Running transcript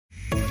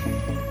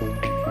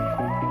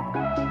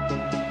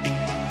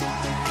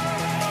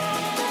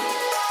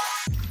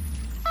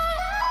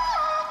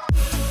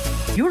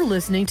You're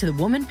listening to the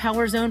Woman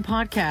Power Zone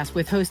podcast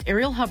with host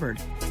Ariel Hubbard,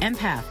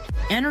 empath,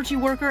 energy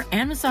worker,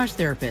 and massage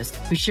therapist.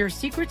 We share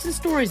secrets and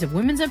stories of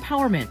women's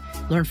empowerment,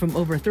 learn from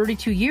over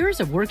 32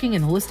 years of working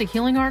in holistic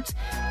healing arts,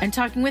 and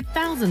talking with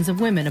thousands of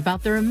women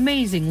about their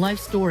amazing life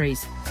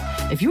stories.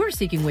 If you are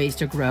seeking ways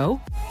to grow,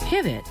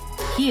 pivot,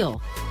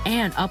 heal,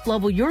 and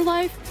uplevel your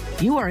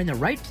life, you are in the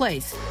right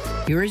place.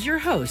 Here is your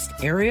host,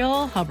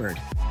 Ariel Hubbard.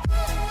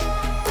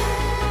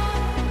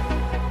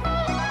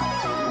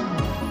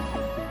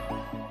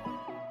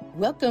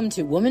 Welcome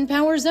to Woman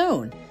Power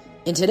Zone.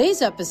 In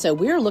today's episode,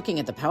 we are looking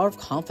at the power of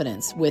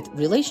confidence with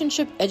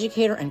relationship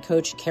educator and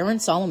coach Karen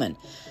Solomon.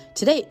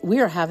 Today, we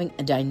are having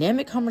a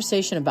dynamic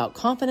conversation about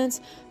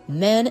confidence,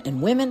 men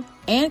and women,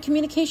 and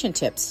communication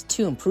tips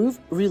to improve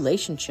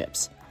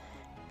relationships.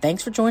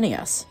 Thanks for joining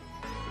us.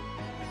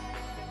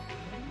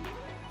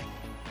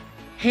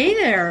 Hey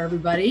there,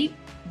 everybody.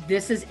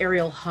 This is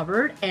Ariel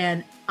Hubbard,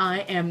 and I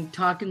am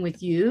talking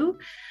with you,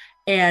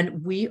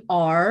 and we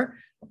are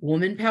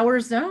Woman Power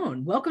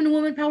Zone. Welcome to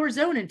Woman Power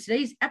Zone. In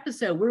today's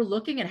episode, we're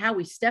looking at how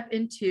we step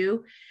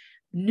into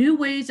new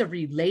ways of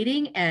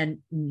relating and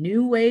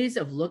new ways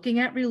of looking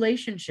at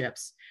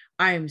relationships.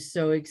 I am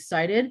so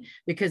excited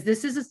because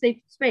this is a safe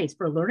space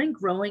for learning,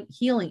 growing,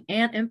 healing,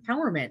 and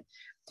empowerment.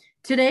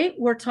 Today,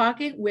 we're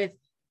talking with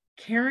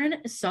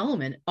Karen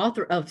Solomon,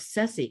 author of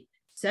Sexy.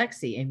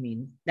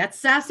 That's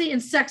sassy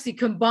and sexy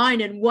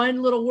combined in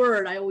one little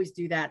word. I always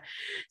do that.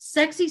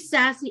 Sexy,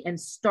 sassy, and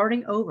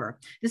starting over.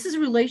 This is a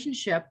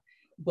relationship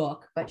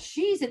book, but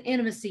she's an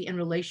intimacy and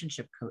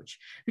relationship coach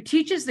who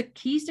teaches the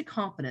keys to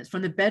confidence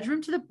from the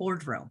bedroom to the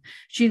boardroom.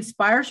 She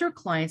inspires her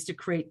clients to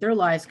create their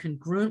lives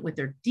congruent with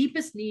their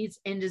deepest needs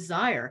and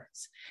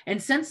desires.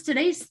 And since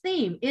today's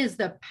theme is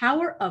the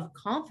power of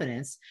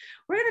confidence,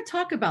 we're going to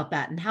talk about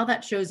that and how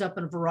that shows up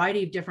in a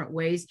variety of different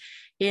ways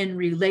in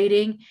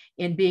relating,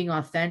 in being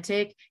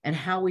authentic, and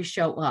how we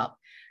show up.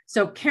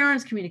 So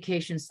Karen's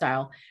communication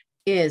style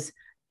is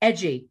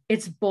edgy,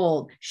 it's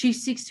bold. She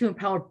seeks to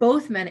empower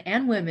both men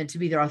and women to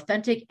be their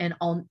authentic and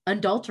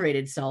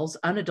unadulterated selves,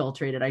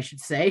 unadulterated, I should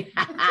say.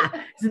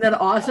 Isn't that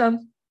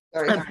awesome?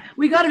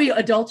 We got to be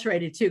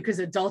adulterated too, because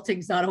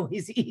adulting's not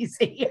always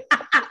easy.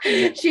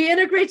 She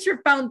integrates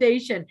her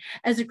foundation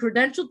as a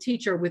credentialed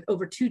teacher with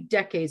over 2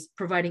 decades,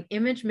 providing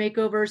image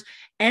makeovers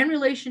and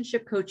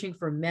relationship coaching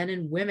for men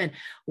and women.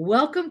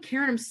 Welcome,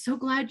 Karen. I'm so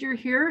glad you're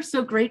here.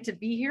 So great to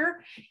be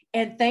here.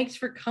 And thanks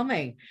for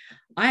coming.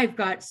 I've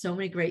got so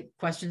many great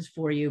questions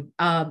for you,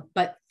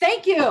 but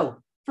thank you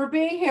for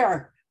being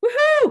here.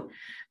 Woohoo!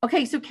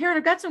 Okay, so Karen,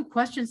 I've got some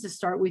questions to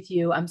start with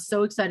you. I'm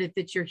so excited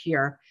that you're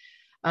here.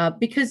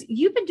 Because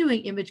you've been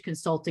doing image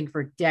consulting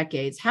for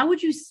decades. How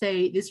would you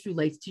say this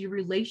relates to your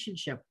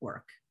relationship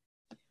work?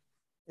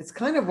 It's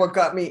kind of what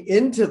got me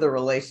into the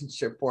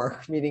relationship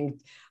work, meaning,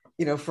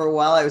 for a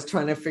while I was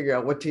trying to figure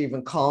out what to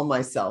even call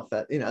myself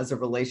as a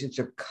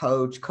relationship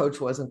coach. Coach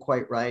wasn't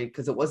quite right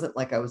because it wasn't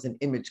like I was an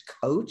image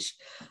coach.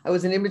 I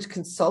was an image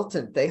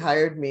consultant. They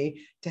hired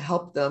me to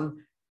help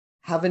them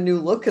have a new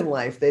look in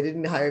life. They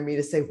didn't hire me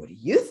to say, what do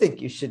you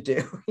think you should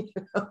do?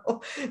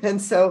 And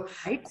so,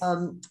 right.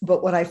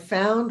 But what I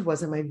found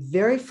was in my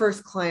very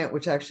first client,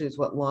 which actually is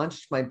what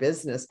launched my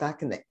business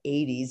back in the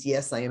 80s.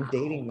 Yes, I am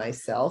dating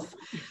myself.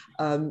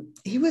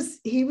 He was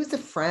a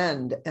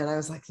friend. And I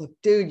was like, look,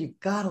 dude, you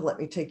got to let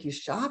me take you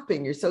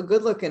shopping. You're so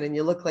good looking. And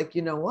you look like,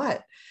 you know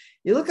what?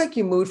 You look like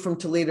you moved from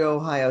Toledo,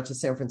 Ohio to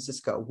San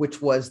Francisco,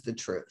 which was the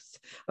truth.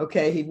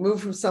 Okay. He'd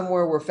moved from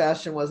somewhere where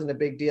fashion wasn't a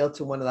big deal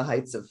to one of the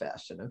heights of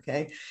fashion.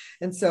 Okay.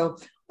 And so,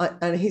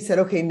 and he said,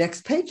 okay,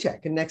 next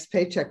paycheck. And next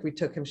paycheck, we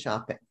took him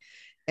shopping.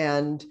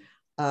 And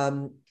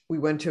we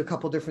went to a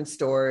couple different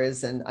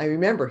stores. And I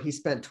remember he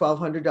spent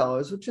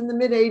 $1,200, which in the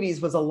mid 80s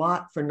was a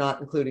lot for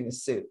not including a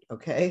suit.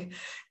 Okay.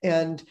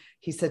 And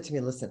he said to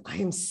me, listen, I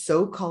am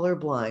so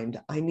colorblind.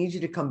 I need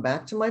you to come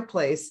back to my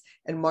place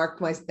and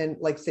mark and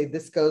say,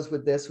 this goes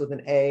with this with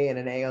an A and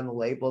an A on the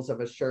labels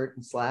of a shirt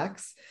and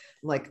slacks.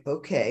 I'm like,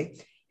 okay.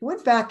 He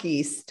went back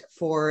east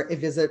for a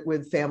visit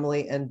with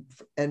family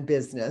and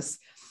business.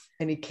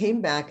 And he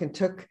came back and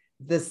took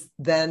this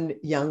then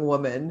young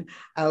woman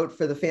out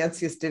for the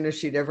fanciest dinner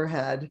she'd ever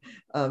had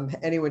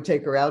anyone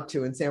take her out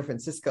to in San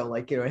Francisco.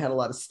 It had a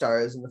lot of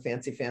stars and the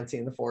fancy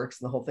and the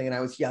forks and the whole thing. And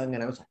I was young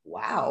and I was like,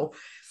 wow.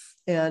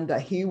 And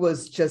he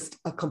was just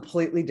a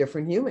completely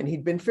different human.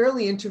 He'd been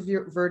fairly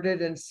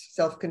introverted and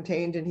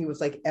self-contained, and he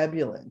was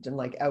ebullient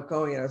and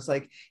outgoing. And I was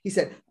like, he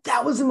said,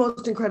 that was the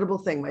most incredible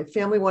thing. My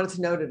family wanted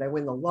to know, did I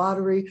win the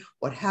lottery?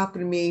 What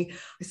happened to me?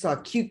 I saw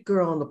a cute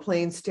girl on the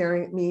plane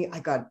staring at me. I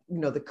got,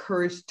 the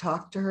courage to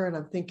talk to her. And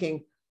I'm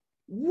thinking,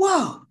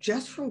 whoa,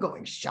 just from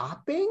going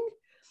shopping?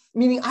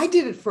 Meaning I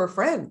did it for a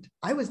friend.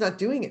 I was not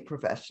doing it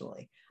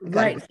professionally.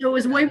 Right. So it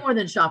was way more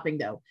than shopping,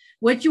 though.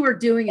 What you were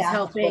doing is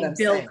helping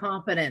build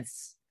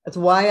confidence. That's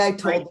why I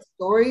told the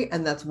story.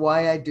 And that's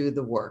why I do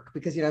the work,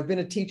 because, I've been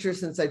a teacher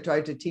since I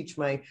tried to teach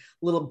my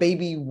little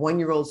baby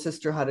 1-year-old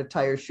sister how to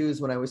tie her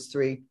shoes when I was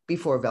 3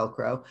 before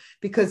Velcro,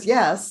 because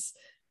yes,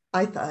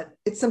 I thought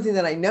it's something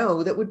that I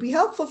know that would be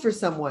helpful for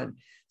someone.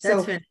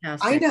 That's So I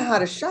fantastic. know how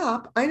to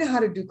shop. I know how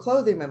to do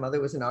clothing. My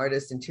mother was an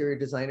artist, interior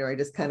designer. I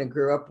just kind of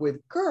grew up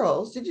with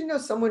girls. Did you know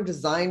someone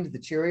designed the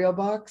Cheerio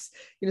box?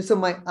 So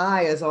my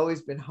eye has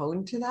always been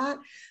honed to that.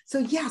 So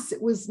yes,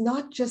 it was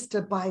not just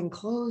a buying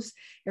clothes,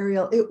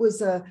 Ariel. It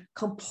was a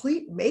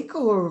complete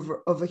makeover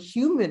of a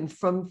human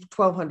from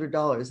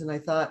 $1,200. And I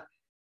thought,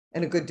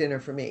 and a good dinner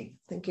for me,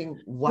 thinking,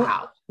 Well,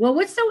 wow, well,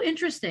 what's so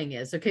interesting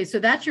is, okay, so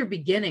that's your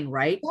beginning,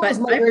 right? that was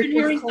But my I've very been first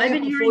hearing, I've client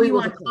been before hearing he you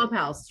was a on client.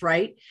 Clubhouse,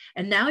 right?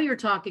 And now you're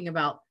talking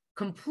about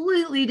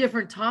completely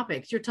different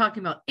topics. You're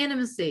talking about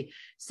intimacy,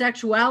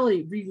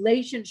 sexuality,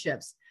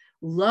 relationships,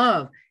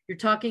 love. You're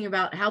talking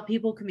about how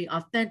people can be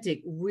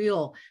authentic,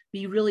 real,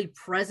 be really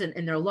present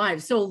in their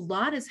lives. So a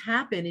lot has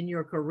happened in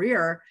your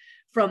career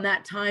from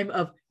that time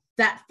of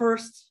that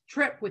first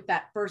trip with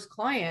that first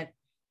client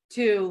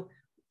to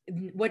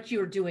what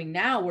you're doing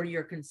now, where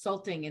you're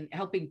consulting and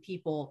helping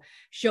people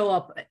show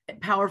up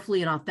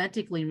powerfully and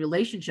authentically in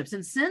relationships.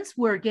 And since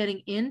we're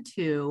getting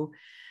into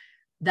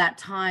that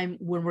time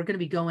when we're going to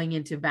be going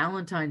into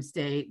Valentine's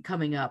Day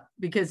coming up,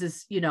 because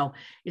as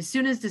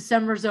soon as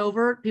December's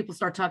over, people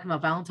start talking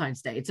about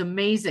Valentine's Day. It's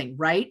amazing,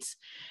 right?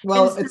 And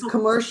Well, it's so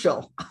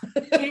commercial.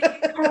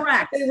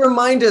 correct. They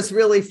remind us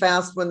really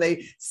fast when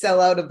they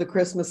sell out of the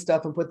Christmas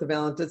stuff and put the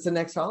Valentine's, it's the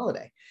next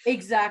holiday.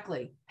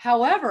 Exactly.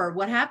 However,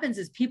 what happens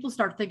is people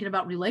start thinking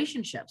about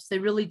relationships. They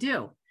really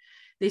do.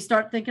 They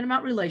start thinking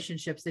about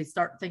relationships. They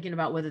start thinking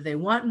about whether they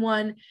want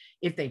one.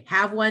 If they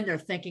have one, they're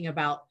thinking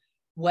about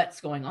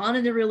what's going on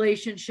in the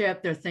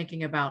relationship. They're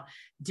thinking about,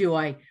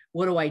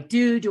 what do I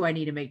do? Do I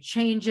need to make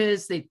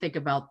changes? They think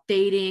about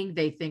dating.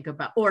 They think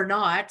about, or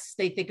not,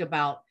 they think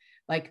about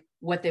like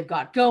what they've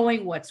got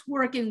going, what's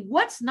working,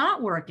 what's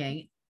not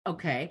working.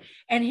 Okay.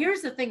 And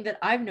here's the thing that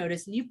I've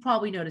noticed, and you've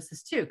probably noticed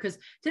this too, because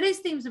today's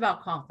theme is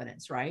about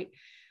confidence, right?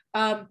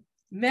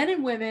 Men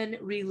and women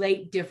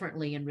relate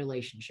differently in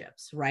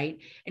relationships, right?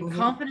 And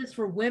confidence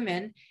for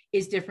women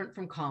is different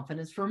from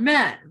confidence for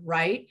men,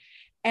 right?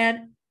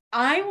 And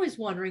I was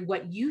wondering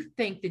what you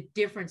think the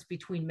difference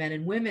between men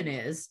and women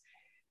is,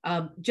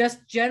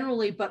 just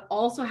generally, but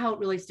also how it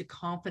relates to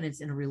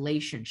confidence in a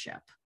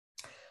relationship.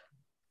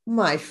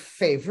 My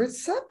favorite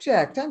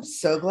subject. I'm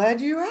so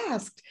glad you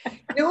asked.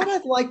 You know what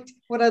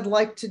I'd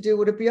like to do?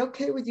 Would it be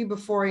okay with you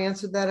before I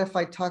answer that if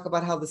I talk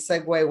about how the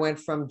segue went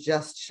from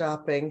just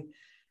shopping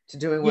to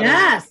doing what I do?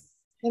 Yes,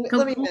 Let me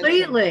mention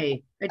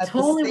completely. I at the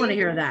totally want to same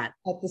hear that.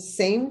 at the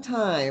same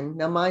time,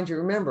 now mind you,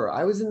 remember,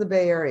 I was in the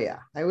Bay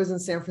Area. I was in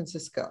San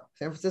Francisco.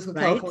 San Francisco,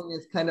 Right? California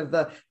is kind of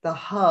the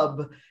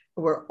hub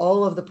where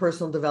all of the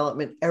personal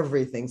development,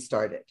 everything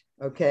started.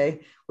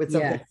 Okay. With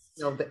something,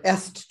 Yes. the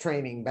EST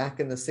training back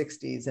in the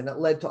 60s, and it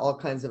led to all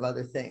kinds of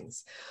other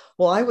things.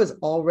 Well, I was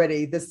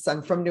already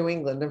I'm from New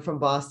England. I'm from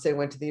Boston,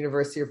 went to the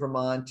University of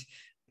Vermont,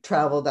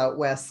 traveled out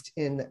west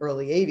in the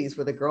early 80s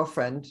with a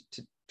girlfriend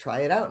to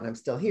try it out. And I'm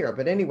still here.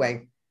 But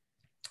anyway,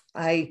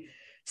 I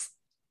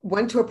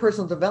went to a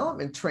personal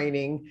development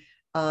training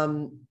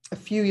a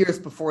few years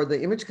before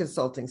the image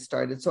consulting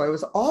started. So I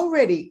was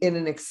already in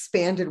an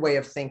expanded way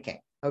of thinking.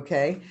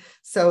 Okay.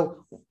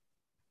 So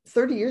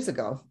 30 years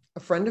ago, a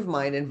friend of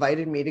mine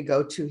invited me to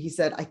go to, he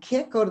said, I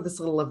can't go to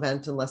this little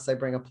event unless I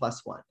bring a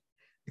plus one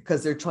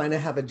because they're trying to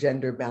have a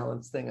gender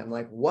balance thing. I'm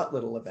like, what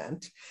little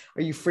event?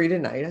 Are you free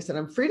tonight? I said,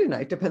 I'm free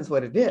tonight. Depends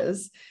what it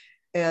is.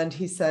 And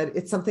he said,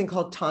 it's something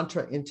called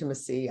Tantra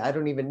intimacy. I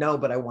don't even know,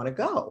 but I want to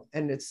go.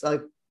 And it's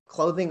like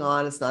clothing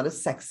on. It's not a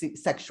sexy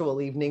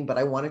sexual evening, but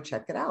I want to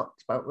check it out.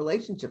 It's about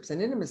relationships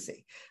and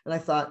intimacy. And I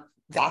thought,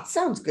 that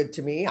sounds good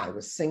to me. I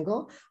was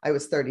single. I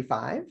was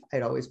 35.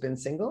 I'd always been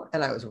single,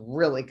 and I was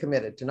really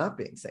committed to not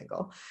being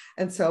single.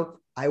 And so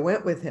I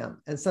went with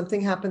him, and something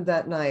happened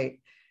that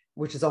night,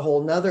 which is a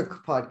whole nother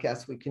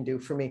podcast we can do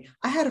for me.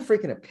 I had a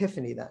freaking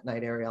epiphany that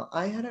night, Ariel.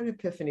 I had an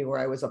epiphany where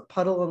I was a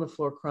puddle on the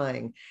floor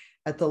crying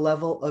at the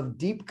level of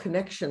deep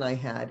connection I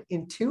had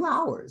in 2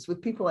 hours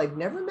with people I'd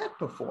never met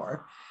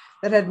before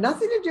that had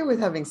nothing to do with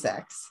having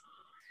sex.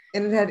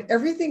 And it had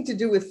everything to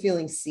do with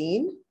feeling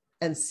seen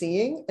and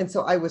seeing. And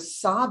so I was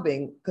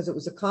sobbing because it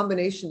was a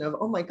combination of,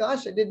 oh my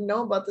gosh, I didn't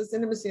know about this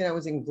intimacy and I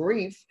was in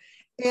grief,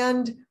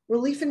 and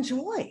relief and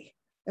joy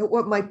at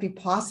what might be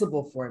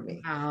possible for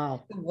me.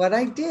 Wow. What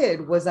I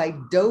did was I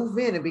dove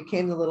in and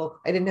became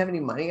I didn't have any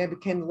money. I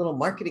became the little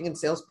marketing and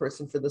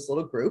salesperson for this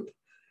little group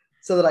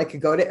so that I could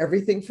go to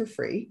everything for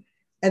free.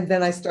 And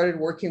then I started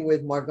working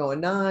with Margot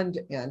Anand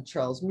and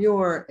Charles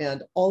Muir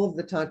and all of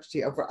the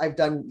Tantra. I've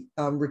done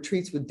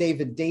retreats with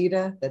David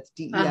Deida, that's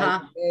DEIDA.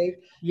 I've done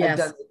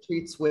Yes.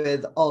 retreats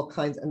with all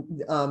kinds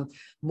of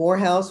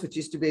Morehouse, which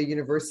used to be a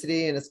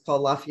university, and it's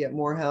called Lafayette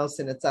Morehouse,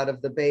 and it's out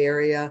of the Bay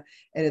Area.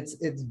 And it's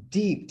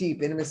deep,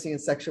 deep intimacy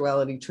and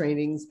sexuality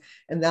trainings.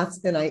 And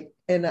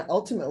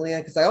ultimately,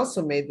 because I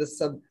also made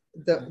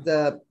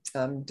the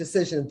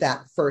decision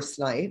that first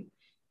night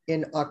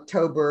in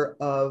October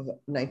of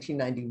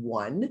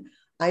 1991,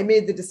 I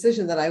made the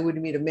decision that I would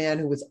meet a man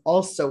who was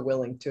also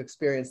willing to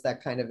experience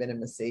that kind of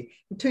intimacy.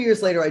 And 2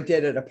 years later, I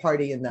did at a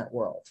party in that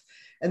world.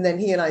 And then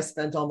he and I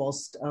spent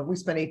we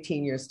spent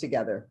 18 years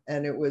together,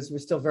 and we're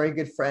still very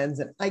good friends.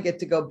 And I get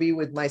to go be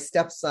with my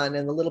stepson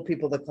and the little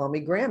people that call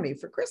me Grammy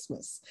for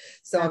Christmas.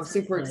 So I'm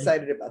super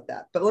excited about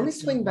that. But let me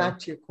swing back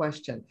to your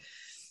question.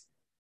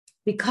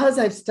 Because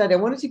I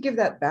wanted to give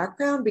that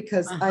background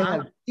because I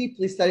have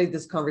deeply studied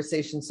this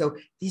conversation. So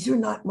these are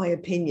not my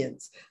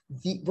opinions.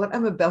 What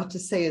I'm about to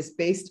say is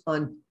based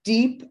on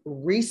deep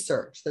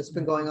research that's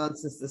been going on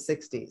since the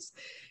 60s.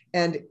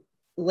 And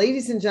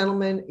ladies and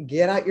gentlemen,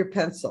 get out your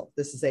pencil.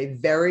 This is a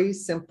very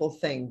simple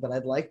thing, but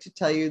I'd like to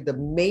tell you the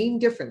main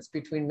difference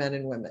between men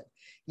and women.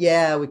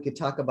 Yeah, we could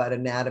talk about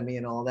anatomy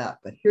and all that,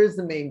 but here's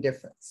the main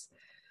difference.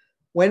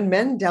 When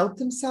men doubt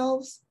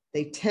themselves,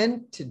 they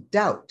tend to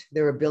doubt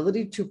their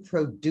ability to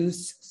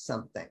produce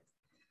something.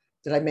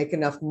 Did I make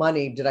enough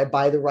money? Did I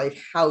buy the right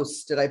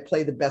house? Did I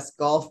play the best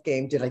golf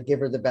game? Did I give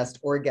her the best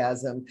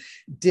orgasm?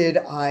 Did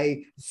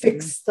I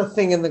fix the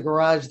thing in the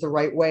garage the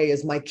right way?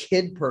 Is my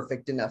kid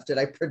perfect enough? Did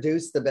I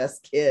produce the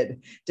best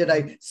kid? Did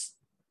I,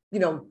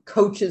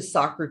 coach his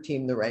soccer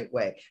team the right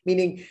way?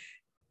 Meaning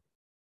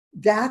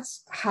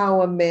that's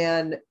how a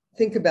man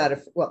think about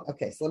it. Well,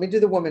 okay, so let me do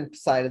the woman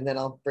side and then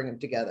I'll bring them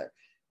together.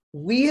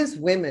 We as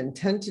women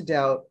tend to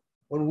doubt,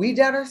 when we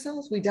doubt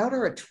ourselves, we doubt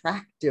our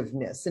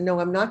attractiveness. And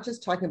no, I'm not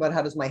just talking about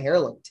how does my hair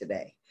look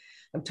today.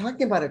 I'm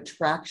talking about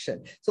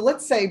attraction. So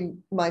let's say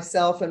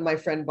myself and my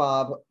friend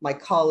Bob, my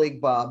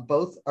colleague Bob,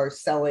 both are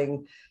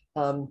selling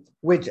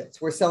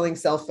widgets. We're selling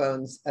cell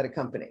phones at a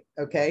company.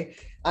 Okay.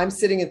 I'm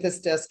sitting at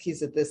this desk.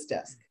 He's at this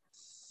desk.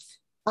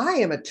 I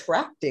am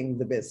attracting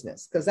the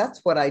business because that's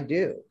what I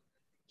do.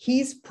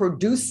 He's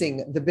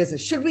producing the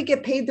business. Should we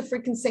get paid the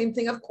freaking same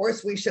thing? Of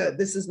course we should.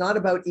 This is not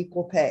about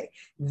equal pay.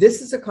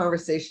 This is a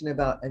conversation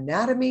about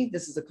anatomy.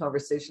 This is a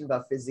conversation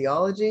about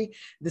physiology.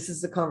 This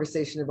is a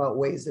conversation about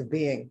ways of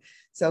being.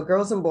 So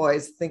girls and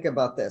boys, think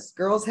about this.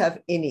 Girls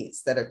have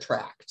innies that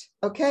attract,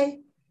 okay?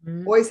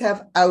 Mm-hmm. Boys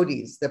have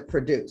outies that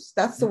produce.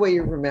 That's the way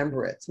you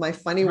remember it. It's my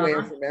funny way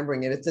of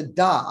remembering it. It's a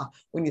da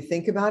when you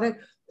think about it.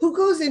 Who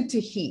goes into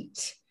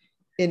heat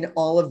in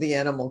all of the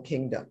animal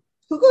kingdom?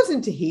 Who goes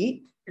into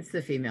heat? It's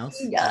the females.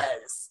 He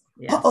does.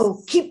 Yes.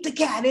 Uh-oh, keep the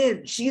cat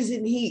in. She's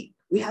in heat.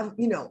 We have,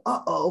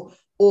 uh-oh.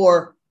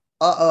 Or,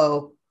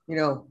 uh-oh,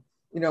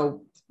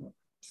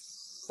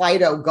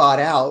 Fido got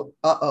out.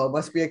 Uh-oh,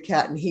 must be a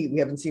cat in heat. We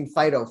haven't seen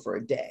Fido for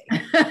a day.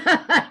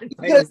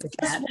 Because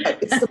guess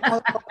what? It's the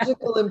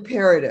biological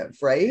imperative,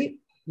 right?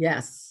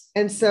 Yes.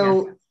 And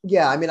so,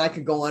 yeah, I mean, I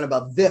could go on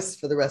about this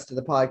for the rest of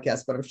the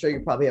podcast, but I'm sure you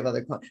probably have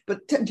other.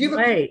 But do you have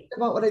a question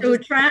about what I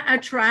just said?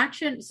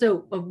 Attraction.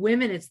 So of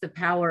women, it's the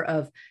power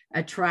of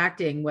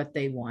attracting what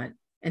they want,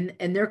 and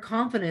their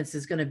confidence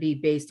is going to be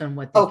based on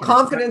what.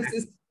 Confidence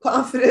is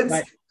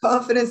right.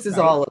 Confidence is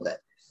all of it.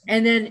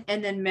 And then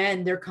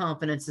men, their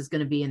confidence is going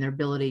to be in their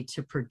ability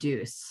to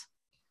produce.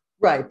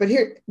 Right, but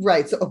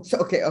So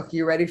okay,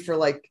 you ready for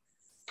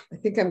I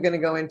think I'm going to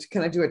go into,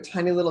 can I do a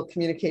tiny little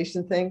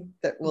communication thing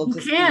that will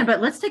just but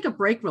let's take a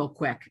break real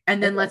quick.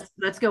 And then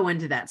let's go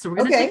into that. So we're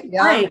going to take a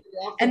break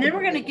and then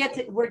we're going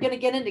to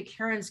get into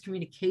Karen's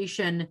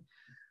communication,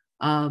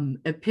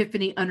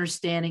 epiphany,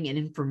 understanding, and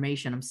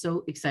information. I'm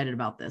so excited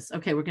about this.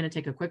 Okay. We're going to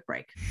take a quick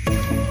break.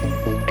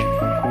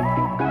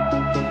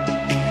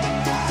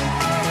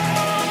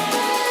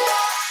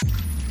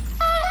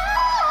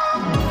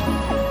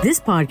 This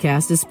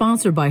podcast is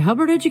sponsored by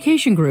Hubbard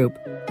Education Group,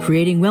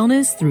 creating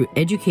wellness through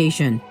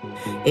education.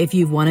 If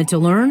you've wanted to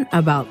learn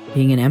about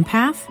being an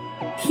empath,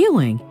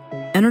 healing,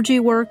 energy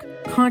work,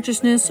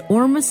 consciousness,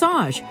 or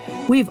massage,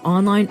 we have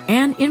online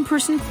and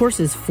in-person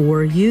courses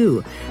for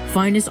you.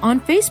 Find us on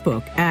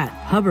Facebook at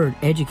Hubbard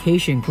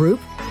Education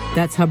Group.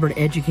 That's Hubbard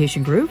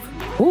Education Group.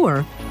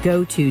 Or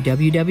go to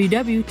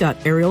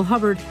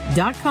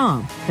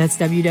www.arielhubbard.com. That's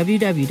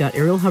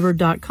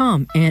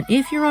www.arielhubbard.com. And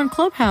if you're on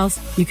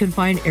Clubhouse, you can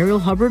find Ariel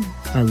Hubbard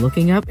by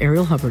looking up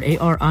Ariel Hubbard,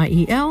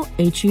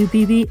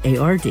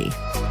 ArielHubbard.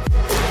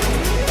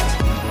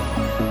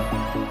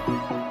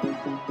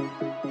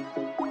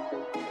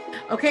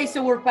 Okay,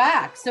 so we're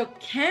back. So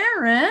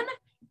Karen,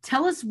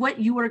 tell us what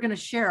you are going to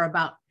share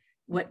about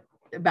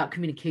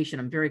communication.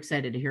 I'm very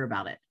excited to hear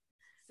about it.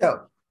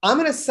 So I'm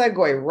going to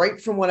segue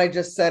right from what I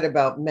just said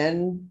about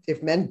men.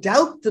 If men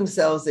doubt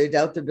themselves, they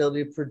doubt their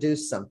ability to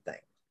produce something.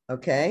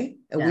 Okay.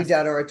 And we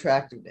doubt our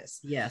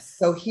attractiveness. Yes.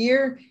 So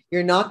here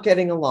you're not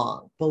getting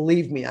along.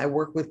 Believe me, I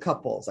work with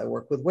couples. I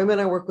work with women.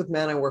 I work with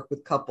men. I work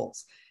with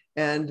couples.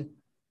 And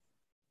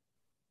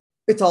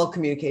it's all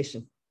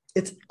communication.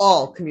 It's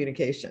all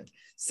communication.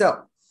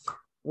 So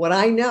what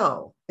I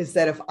know is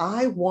that if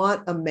I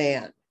want a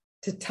man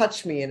to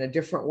touch me in a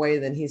different way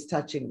than he's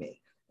touching me,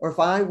 or if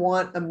I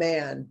want a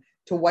man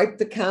to wipe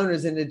the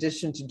counters in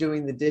addition to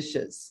doing the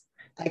dishes,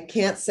 I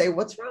can't say,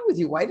 what's wrong with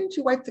you? Why didn't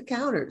you wipe the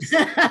counters?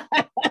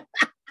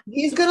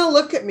 He's going to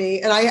look at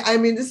me. And I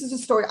mean, this is a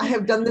story. I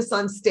have done this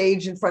on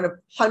stage in front of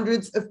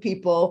hundreds of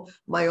people.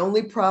 My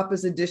only prop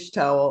is a dish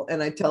towel.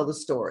 And I tell the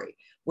story,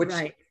 which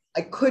I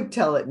could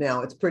tell it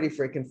now. It's pretty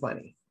freaking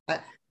funny.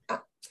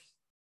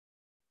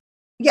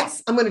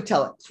 Yes, I'm going to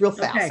tell it. It's real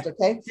fast.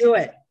 Okay. Do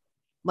it.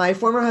 My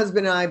former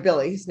husband and I,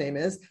 Billy, his name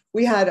is,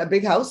 we had a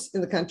big house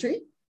in the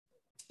country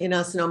in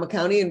Sonoma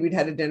County, and we'd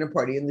had a dinner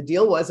party. And the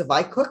deal was, if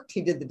I cooked,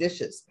 he did the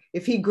dishes.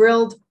 If he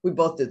grilled, we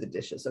both did the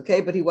dishes.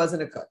 Okay. But he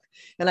wasn't a cook.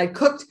 And I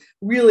cooked,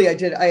 really,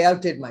 I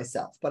outdid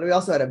myself, but we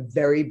also had a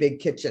very big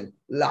kitchen,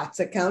 lots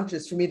of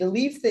counters for me to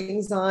leave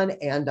things on.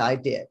 And I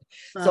did.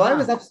 So I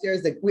was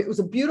upstairs. It was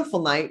a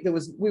beautiful night.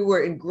 We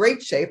were in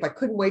great shape. I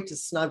couldn't wait to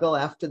snuggle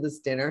after this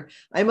dinner.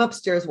 I'm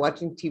upstairs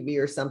watching TV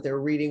or something,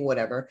 or reading,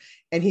 whatever.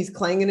 And he's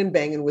clanging and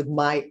banging with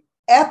my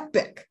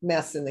epic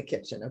mess in the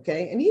kitchen.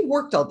 Okay. And he'd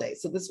worked all day.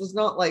 So this was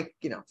not like,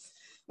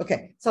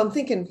 okay. So I'm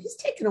thinking he's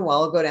taking a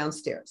while. I'll go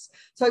downstairs.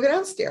 So I go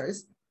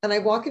downstairs and I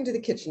walk into the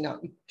kitchen.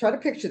 Now, try to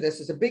picture this.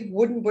 There's a big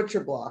wooden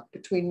butcher block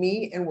between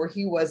me and where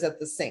he was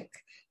at the sink.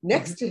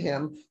 Next to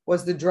him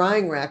was the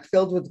drying rack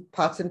filled with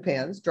pots and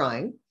pans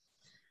drying.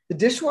 The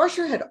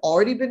dishwasher had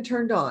already been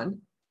turned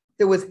on.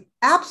 There was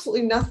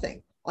absolutely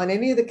nothing on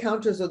any of the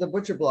counters of the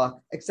butcher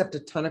block except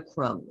a ton of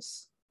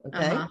crumbs.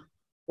 Okay.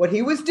 What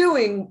he was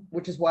doing,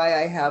 which is why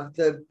I have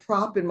the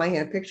prop in my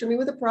hand, picture me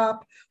with a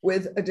prop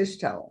with a dish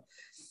towel.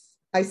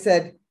 I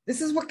said,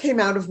 this is what came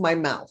out of my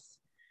mouth.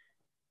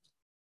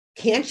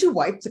 Can't you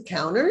wipe the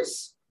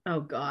counters? Oh,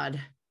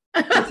 God.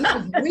 Right.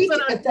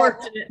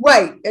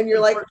 And you're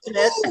like,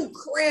 oh,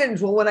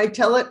 cringe. Well, when I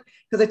tell it,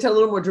 because I tell it a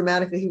little more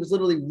dramatically, he was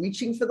literally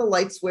reaching for the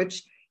light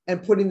switch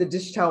and putting the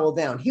dish towel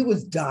down. He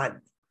was done.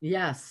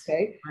 Yes.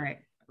 Okay.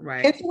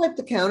 Right. Can't you wipe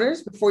the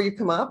counters before you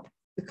come up?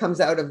 It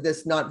comes out of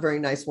this not very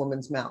nice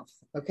woman's mouth.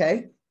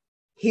 Okay.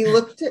 He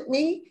looked at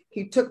me.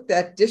 He took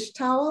that dish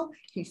towel.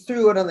 He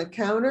threw it on the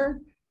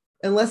counter.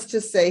 And let's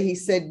just say he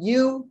said,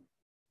 you,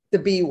 the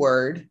B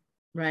word.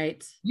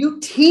 Right. You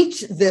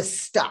teach this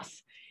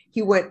stuff.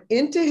 He went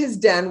into his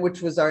den,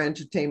 which was our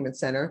entertainment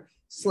center,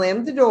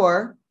 slammed the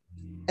door,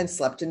 and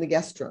slept in the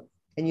guest room.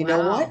 And you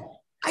know what?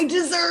 I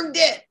deserved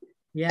it.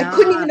 Yeah. I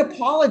couldn't even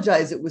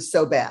apologize. It was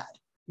so bad.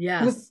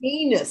 Yeah. It was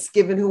heinous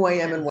given who I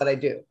am and what I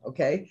do.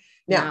 Okay.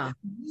 Now,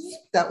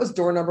 that was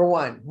door number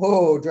one.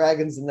 Whoa,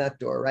 dragons in that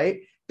door,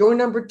 right? Door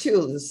number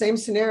two, the same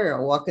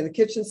scenario. Walk in the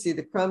kitchen, see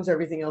the crumbs,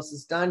 everything else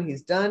is done.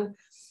 He's done.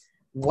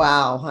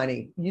 Wow,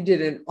 honey, you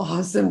did an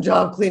awesome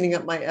job cleaning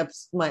up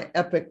my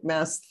epic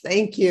mess.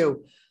 Thank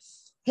you.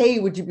 Hey,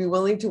 would you be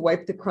willing to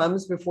wipe the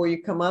crumbs before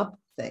you come up?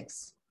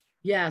 Thanks.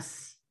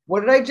 Yes. What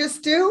did I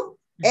just do?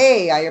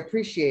 I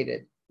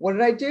appreciated. What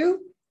did I do?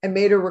 I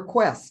made a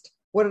request.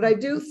 What did I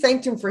do?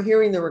 Thanked him for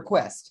hearing the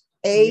request.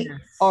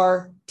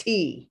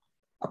 A-R-T.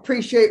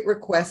 Appreciate,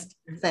 request,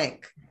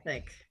 thank.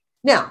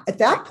 Now, at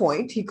that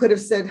point, he could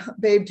have said,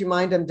 babe, do you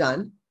mind? I'm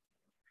done.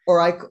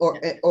 Or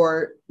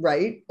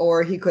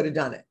he could have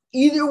done it.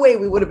 Either way,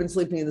 we would have been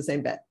sleeping in the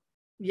same bed.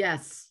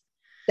 Yes.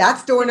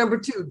 That's door number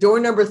two.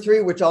 Door number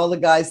three, which all the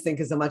guys think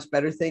is a much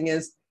better thing,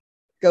 is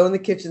go in the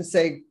kitchen,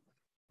 say,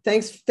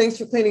 thanks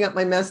for cleaning up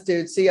my mess,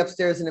 dude. See you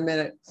upstairs in a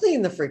minute.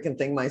 Clean the freaking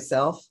thing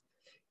myself.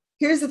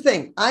 Here's the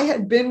thing. I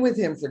had been with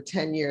him for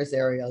 10 years,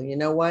 Ariel. You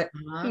know what?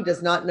 He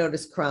does not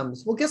notice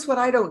crumbs. Well, guess what?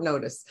 I don't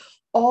notice.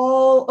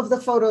 All of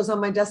the photos on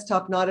my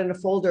desktop, not in a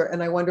folder.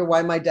 And I wonder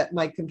why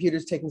my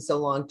computer's taking so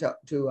long to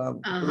boot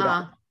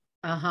up.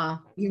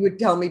 He would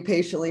tell me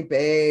patiently,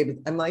 babe.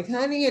 I'm like,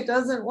 honey, it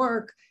doesn't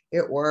work.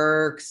 It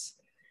works.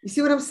 You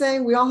see what I'm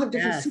saying? We all have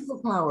different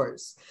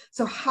superpowers.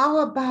 So how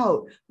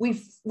about we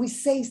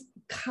say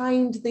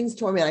kind things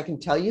to him? And I can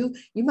tell you,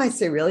 you might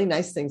say really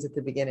nice things at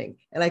the beginning.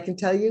 And I can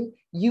tell you,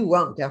 you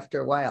won't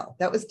after a while.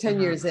 That was 10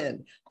 years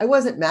in. I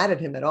wasn't mad at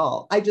him at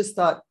all. I just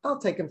thought, I'll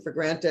take him for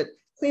granted.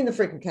 Clean the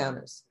freaking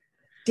counters.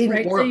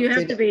 Didn't work. So you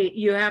have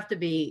to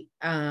be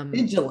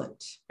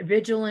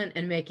vigilant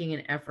and making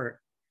an effort.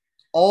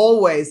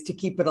 Always to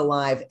keep it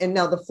alive. And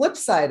now the flip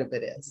side of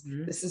it is,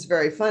 this is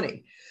very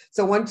funny.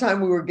 So one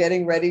time we were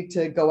getting ready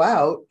to go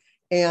out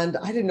and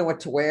I didn't know what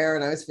to wear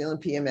and I was feeling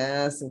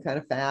PMS and kind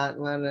of fat.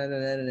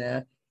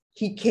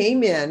 He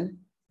came in,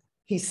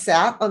 he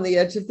sat on the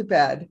edge of the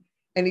bed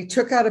and he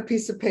took out a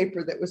piece of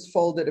paper that was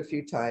folded a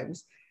few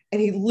times. And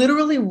he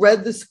literally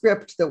read the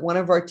script that one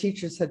of our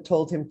teachers had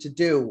told him to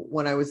do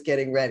when I was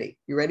getting ready.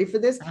 You ready for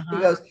this?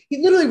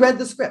 He literally read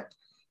the script.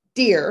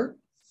 Dear,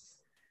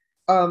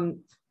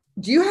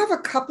 do you have a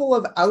couple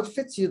of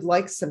outfits you'd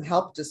like some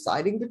help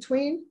deciding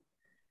between?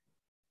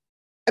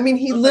 I mean,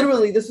 he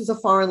literally, this was a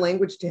foreign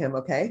language to him.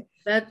 Okay.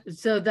 That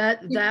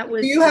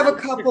was. Do you have a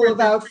couple of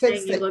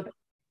outfits that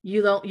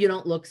you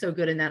don't look so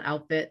good in that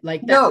outfit?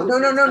 Like no.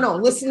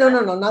 Listen, no,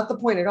 not the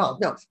point at all.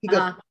 No, he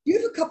goes, do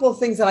you have a couple of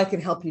things that I can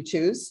help you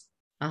choose?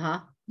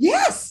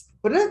 Yes.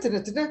 How about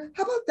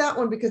that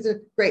one? Because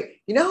it's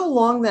great. You know how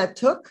long that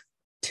took?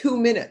 2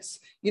 minutes.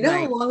 You know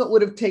how long it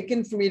would have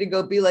taken for me to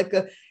go be like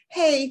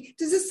hey,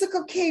 does this look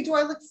okay? Do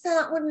I look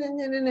fat?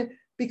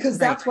 Because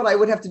that's what I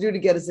would have to do to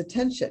get his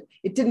attention.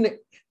 It didn't,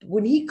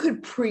 when he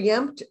could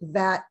preempt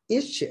that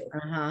issue,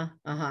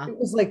 it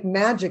was like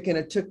magic and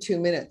it took 2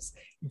 minutes.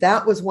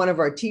 That was one of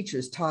our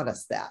teachers taught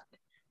us that.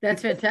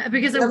 That's fantastic.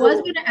 Because I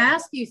was going to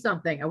ask you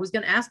something. I was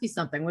going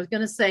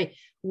to say,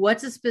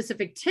 what's a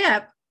specific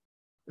tip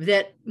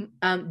that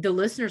the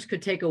listeners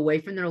could take away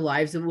from their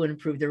lives that would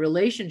improve their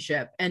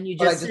relationship. And you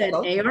But I just said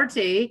spoke. ART.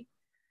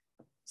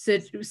 So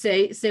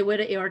say what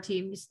ART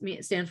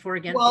stands for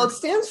again. Well, it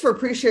stands for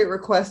appreciate,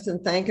 request,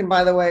 and thank. And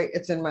by the way,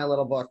 it's in my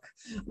little book.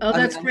 Oh,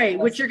 that's great.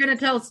 Which you're going to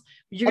tell us.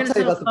 You're going to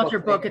tell us about your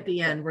book at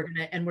the end. We're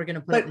going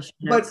to put it in the show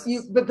notes.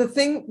 But the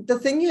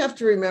thing you have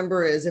to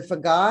remember is, if a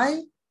guy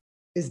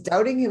is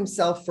doubting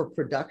himself for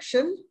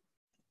production,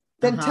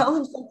 then tell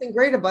him something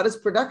great about his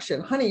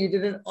production. Honey, you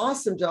did an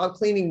awesome job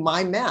cleaning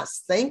my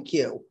mess. Thank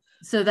you.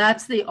 So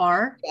that's the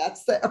R.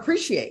 That's the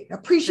appreciate.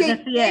 Appreciate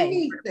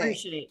anything.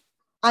 Appreciate.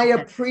 I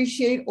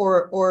appreciate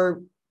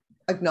or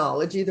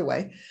acknowledge, either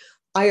way.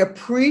 I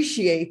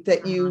appreciate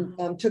that you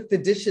took the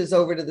dishes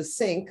over to the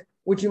sink.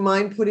 Would you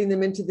mind putting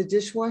them into the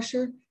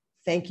dishwasher?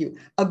 Thank you.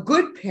 A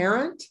good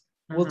parent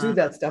will do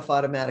that stuff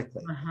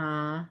automatically.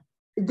 A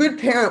good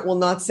parent will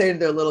not say to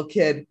their little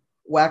kid,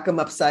 whack him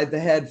upside the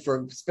head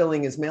for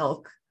spilling his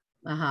milk.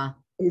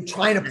 You're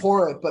trying to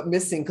pour it, but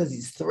missing because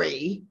he's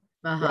 3,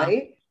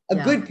 right? A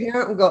good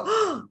parent will go,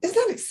 oh, isn't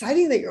that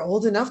exciting that you're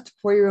old enough to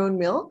pour your own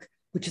milk?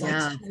 Would you like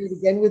to try it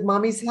again with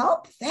mommy's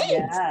help? Thanks.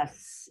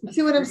 Yes. You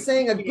see what I'm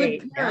saying? A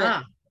good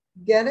parent.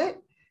 Get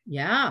it?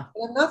 Yeah.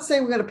 And I'm not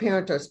saying we're going to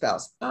parent our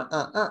spouse.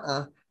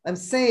 I'm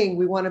saying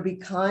we want to be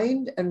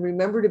kind, and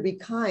remember to be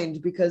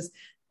kind, because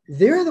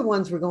they're the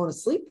ones we're going to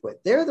sleep with.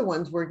 They're the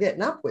ones we're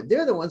getting up with.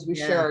 They're the ones we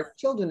share our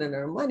children and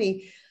our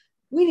money.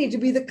 We need to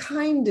be the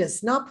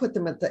kindest, not put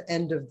them at the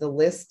end of the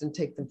list and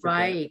take them for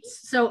granted.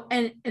 So,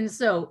 and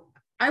so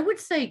I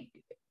would say,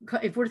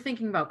 if we're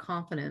thinking about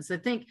confidence, I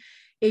think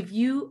if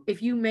you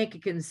make a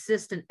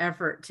consistent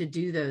effort to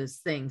do those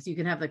things, you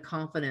can have the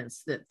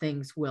confidence that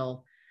things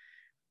will,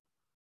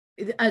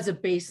 as a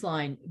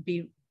baseline,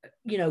 be,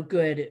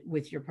 good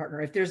with your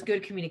partner. If there's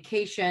good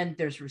communication,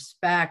 there's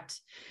respect.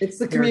 It's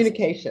the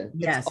communication.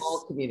 Yes. It's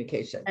all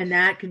communication. And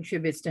that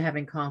contributes to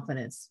having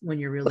confidence when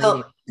you're relating.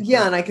 Well,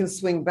 yeah. And I can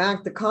swing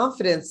back. The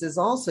confidence is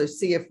also,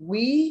 see, if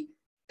we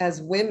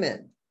as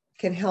women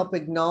can help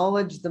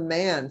acknowledge the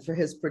man for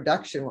his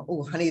production.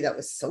 Oh, honey, that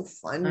was so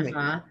fun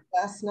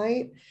last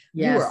night.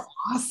 Yes. You were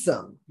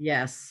awesome.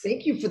 Yes.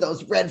 Thank you for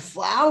those red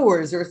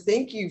flowers, or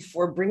thank you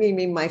for bringing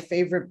me my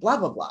favorite blah,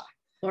 blah, blah.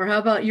 Or how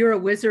about you're a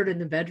wizard in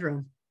the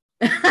bedroom?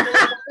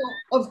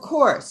 Of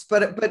course.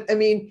 But I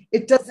mean,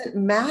 it doesn't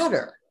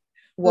matter.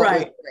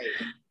 Right.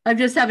 I'm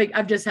just having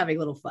a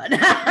little fun.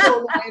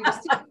 Well, I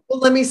understand. Well,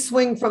 let me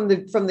swing from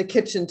the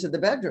kitchen to the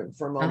bedroom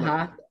for a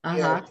moment.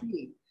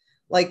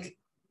 Like,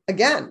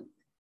 again,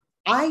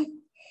 I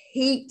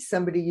hate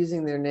somebody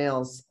using their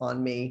nails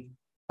on me,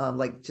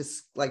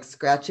 just like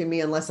scratching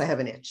me, unless I have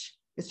an itch.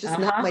 It's just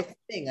not my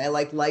thing. I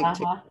like light.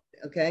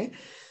 Okay.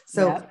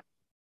 So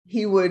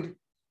he would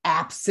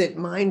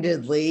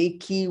absent-mindedly,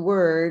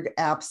 keyword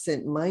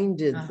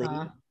absent-mindedly,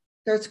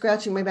 start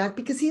scratching my back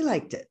because he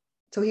liked it.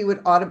 So he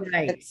would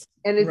automatically,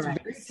 and it's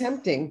very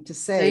tempting to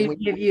say, so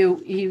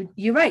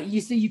you're right. You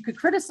say you could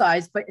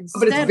criticize, but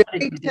instead, it's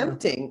very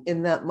tempting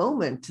in that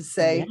moment to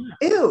say,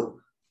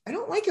 ew, I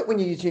don't like it when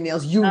you use your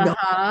nails. You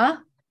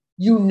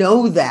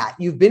know that.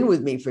 You've been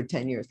with me for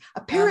 10 years.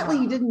 Apparently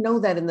he didn't know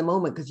that in the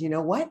moment, because you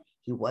know what?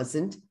 He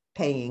wasn't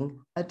paying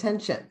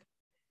attention.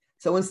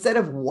 So instead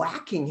of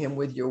whacking him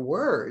with your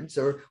words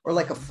or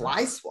like a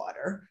fly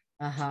swatter,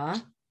 I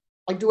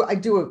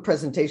do a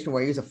presentation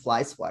where I use a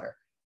fly swatter.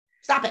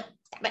 Stop it.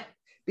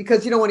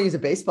 Because you don't want to use a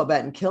baseball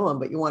bat and kill them,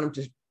 but you want them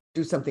to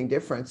do something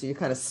different. So you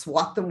kind of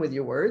swat them with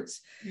your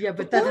words. Yeah,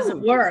 but that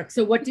doesn't work.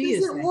 So what do you say?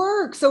 It doesn't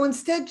work. So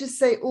instead just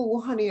say, oh,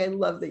 honey, I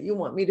love that you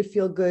want me to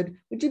feel good.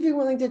 Would you be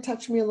willing to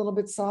touch me a little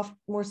bit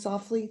more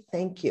softly?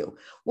 Thank you.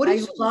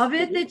 I love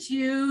it that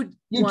you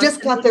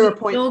just got their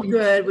appointment. Feel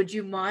good. Would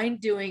you mind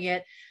doing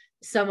it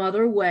some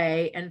other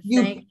way? And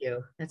thank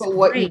you. That's great.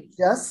 What you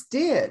just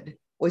did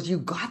was you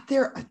got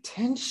their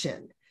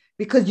attention,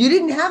 because you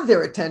didn't have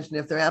their attention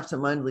if they're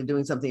absentmindedly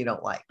doing something you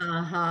don't like.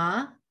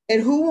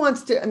 And who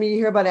wants to, I mean, you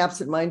hear about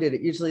absent-minded.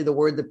 Usually the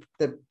word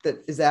that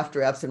is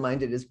after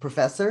absent-minded is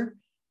professor.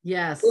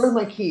 Yes. Where are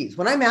my keys?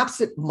 When I'm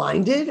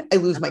absent-minded, I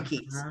lose my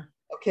keys.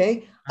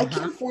 Okay. I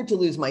can't afford to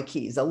lose my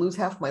keys. I'll lose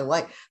half my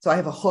life. So I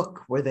have a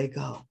hook where they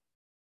go.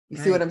 You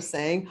see what I'm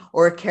saying?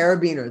 Or a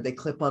carabiner they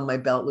clip on my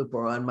belt loop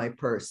or on my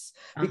purse,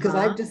 because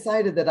I've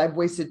decided that I've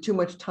wasted too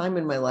much time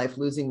in my life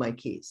losing my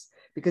keys.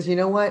 Because you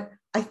know what?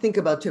 I think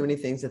about too many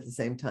things at the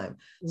same time.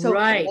 So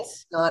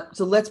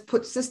let's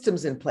put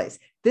systems in place.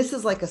 This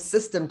is like a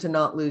system to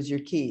not lose your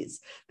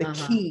keys. The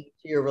key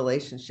to your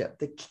relationship.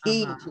 The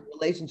key to your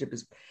relationship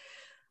is,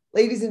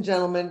 ladies and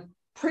gentlemen,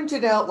 print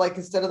it out. Like,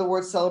 instead of the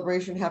word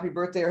celebration, happy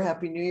birthday or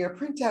happy new year,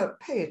 print out,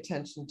 pay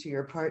attention to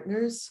your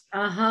partners.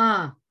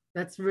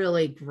 That's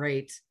really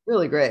great.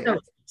 Really great.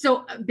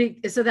 So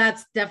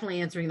that's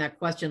definitely answering that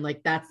question.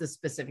 Like, that's the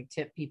specific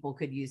tip people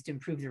could use to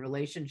improve the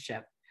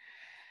relationship.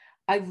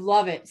 I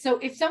love it. So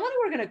if someone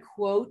were going to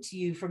quote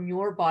you from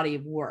your body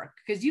of work,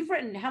 because you've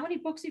written, how many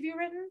books have you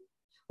written?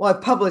 Well,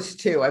 I've published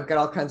 2. I've got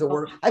all kinds of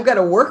work. I've got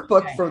a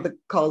workbook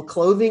called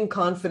Clothing,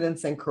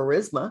 Confidence, and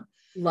Charisma.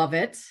 Love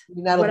it.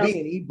 And that'll be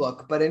an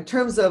ebook. But in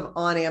terms of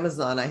on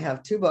Amazon, I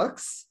have 2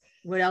 books.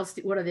 What else?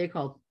 What are they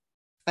called?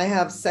 I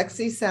have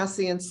Sexy,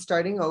 Sassy, and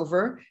Starting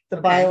Over. The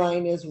Okay.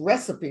 byline is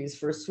recipes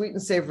for a sweet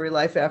and savory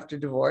life after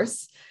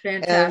divorce.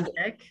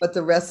 Fantastic. But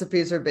the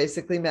recipes are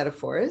basically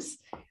metaphors.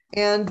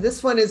 And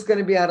this one is going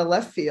to be out of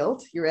left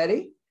field. You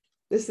ready?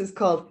 This is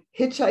called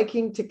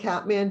Hitchhiking to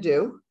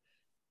Kathmandu.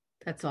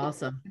 That's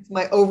awesome. It's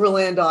my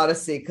overland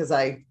odyssey because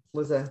I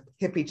was a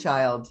hippie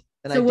child.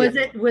 And So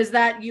was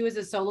that you as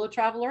a solo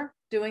traveler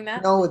doing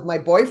that? No, with my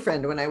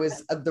boyfriend when I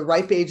was at the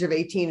ripe age of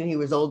 18 and he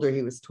was older,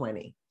 he was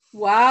 20.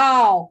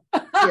 Wow.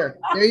 Here,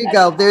 there you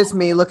go. There's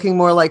me looking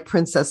more like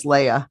Princess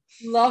Leia.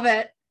 Love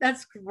it.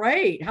 That's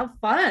great. How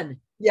fun.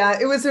 Yeah,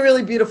 it was a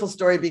really beautiful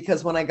story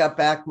because when I got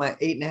back, my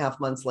 8.5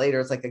 months later,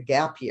 it's like a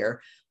gap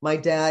year. My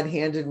dad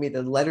handed me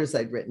the letters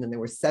I'd written, and there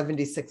were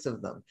 76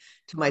 of them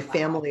to my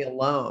family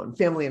alone,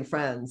 family and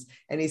friends.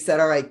 And he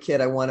said, all right,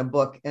 kid, I want a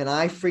book. And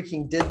I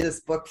freaking did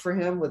this book for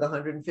him with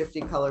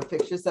 150 color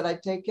pictures that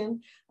I'd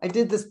taken. I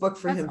did this book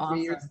for him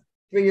awesome.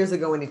 3 years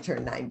ago when he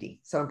turned 90.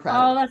 So I'm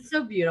proud. Oh, that's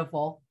so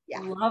beautiful. Yeah.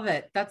 Love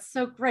it. That's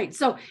so great.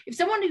 So if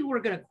someone were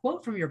going to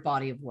quote from your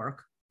body of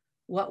work,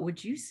 what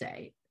would you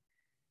say?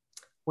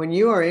 When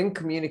you are in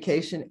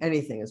communication,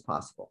 anything is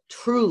possible.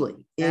 Truly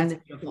in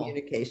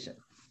communication.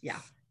 Yeah.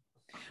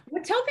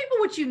 Well, tell people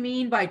what you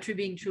mean by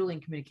being truly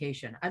in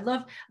communication.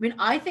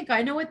 I think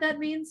I know what that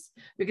means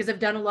because I've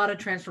done a lot of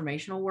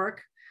transformational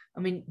work.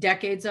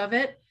 Decades of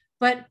it.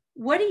 But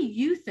what do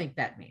you think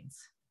that means?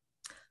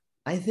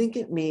 I think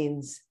it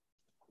means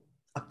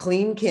a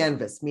clean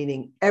canvas,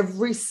 meaning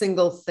every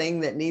single thing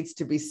that needs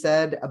to be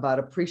said about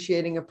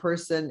appreciating a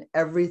person,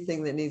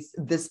 everything that needs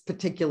this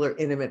particular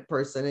intimate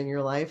person in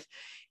your life,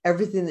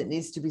 everything that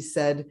needs to be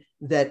said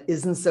that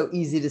isn't so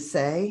easy to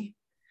say,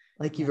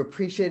 like you've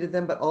appreciated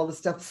them, but all the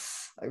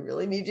stuff, I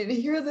really need you to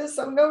hear this.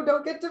 So no,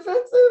 don't get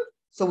defensive.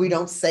 So we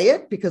don't say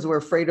it because we're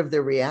afraid of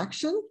their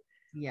reaction.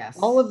 Yes.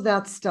 All of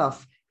that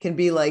stuff can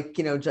be like,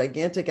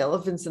 gigantic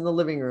elephants in the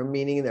living room,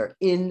 meaning they're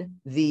in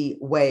the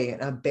way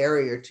and a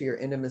barrier to your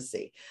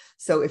intimacy.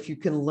 So if you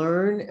can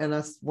learn, and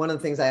that's one of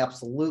the things I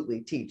absolutely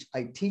teach.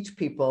 I teach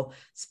people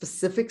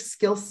specific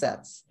skill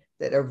sets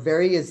that are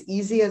very as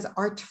easy as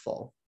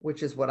artful,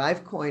 which is what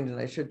I've coined, and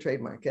I should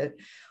trademark it,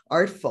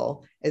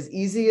 artful, as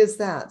easy as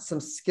that, some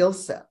skill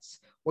sets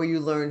where you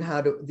learn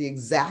the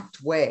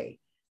exact way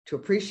to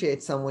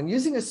appreciate someone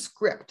using a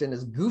script. And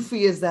as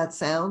goofy as that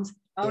sounds,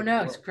 oh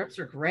no, scripts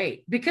are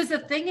great because the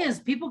thing is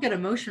people get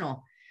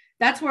emotional.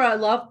 That's where I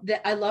love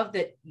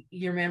that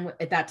your man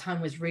at that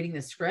time was reading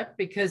the script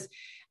because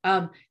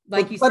you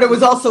said, but it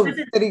was also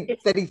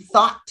that he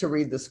thought to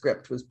read the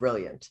script was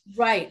brilliant.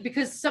 Right.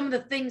 Because some of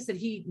the things that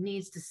he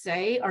needs to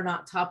say are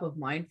not top of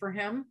mind for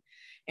him.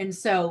 And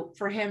so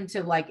for him to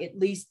at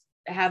least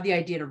have the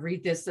idea to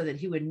read this so that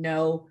he would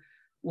know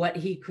what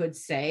he could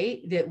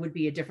say, that would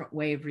be a different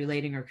way of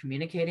relating or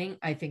communicating.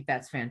 I think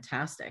that's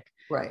fantastic.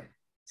 Right.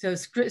 So the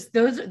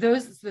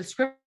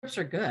scripts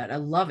are good. I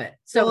love it.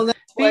 So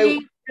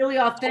being really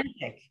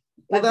authentic,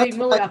 being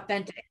really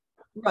authentic.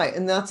 Right.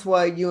 And that's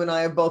why you and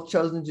I have both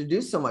chosen to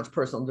do so much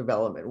personal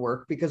development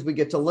work, because we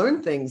get to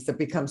learn things that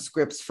become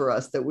scripts for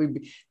us that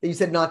you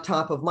said not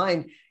top of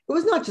mind. It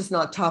was not just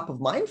not top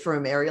of mind for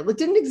him, Ariel. It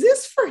didn't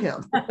exist for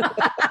him.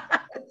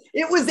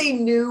 It was a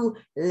new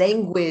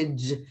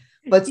language.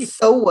 But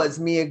so was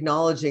me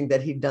acknowledging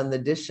that he'd done the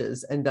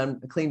dishes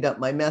and cleaned up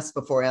my mess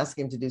before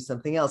asking him to do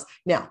something else.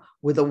 Now,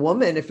 with a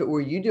woman, if it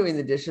were you doing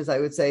the dishes, I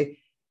would say,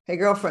 hey,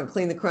 girlfriend,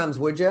 clean the crumbs,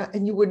 would you?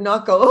 And you would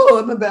not go, oh,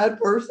 I'm a bad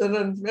person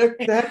and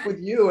heck with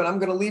you, and I'm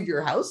going to leave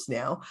your house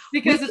now.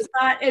 Because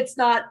it's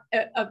not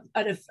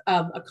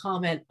a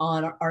comment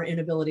on our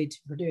inability to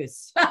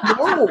produce.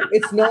 No,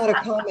 it's not a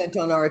comment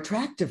on our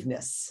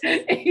attractiveness.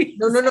 Exactly.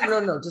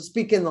 No. To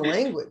speak in the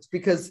language,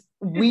 because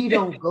we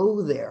don't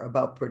go there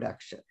about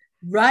production.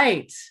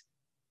 Right.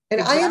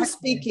 And exactly. I am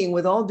speaking,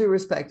 with all due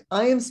respect,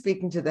 I am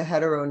speaking to the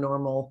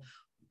heteronormal,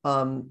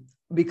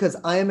 because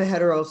I am a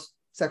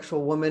heterosexual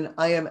woman.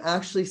 I am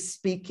actually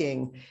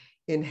speaking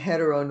in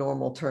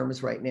heteronormal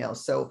terms right now.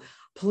 So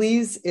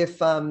please,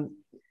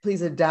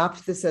 please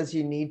adapt this as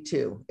you need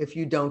to, if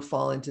you don't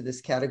fall into this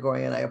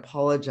category. And I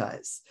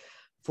apologize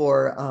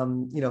for,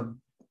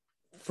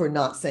 for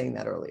not saying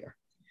that earlier.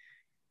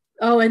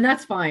 Oh, and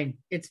that's fine.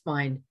 It's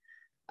fine.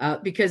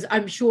 Because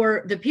I'm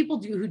sure the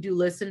people who do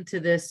listen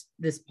to this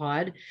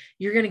pod,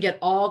 you're going to get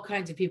all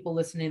kinds of people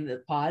listening to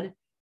the pod.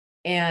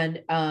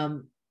 And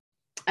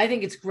I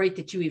think it's great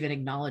that you even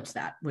acknowledge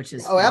that, which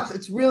is absolutely.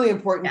 It's really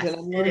important. Yes,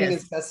 and I'm learning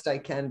as best I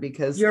can,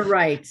 because you're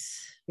right.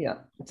 Yeah,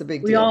 it's a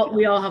big deal.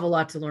 We all have a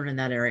lot to learn in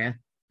that area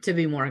to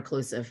be more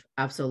inclusive.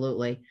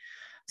 Absolutely.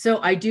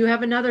 So I do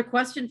have another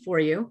question for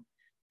you.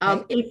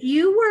 Okay. If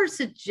you were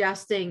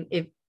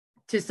suggesting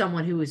to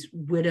someone who is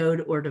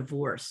widowed or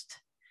divorced,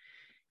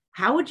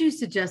 how would you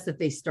suggest that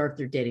they start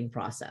their dating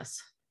process?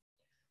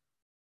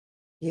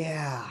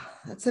 Yeah,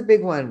 that's a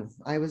big one.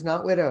 I was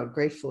not widowed,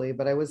 gratefully,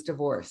 but I was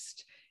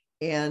divorced.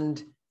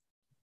 And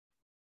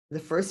the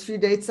first few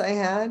dates I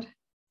had,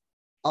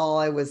 all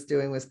I was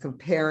doing was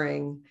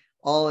comparing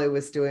all I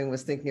was doing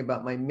was thinking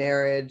about my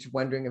marriage,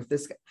 wondering if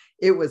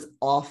it was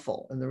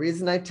awful. And the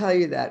reason I tell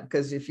you that,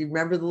 because if you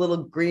remember the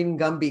little green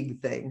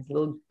Gumby thing,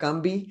 little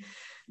Gumby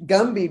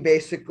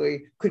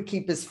basically could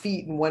keep his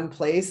feet in one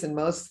place. And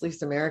most, at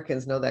least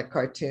Americans, know that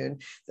cartoon,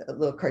 the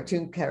little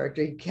cartoon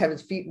character. He could have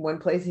his feet in one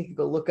place. He could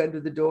go look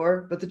under the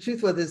door. But the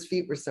truth was his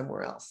feet were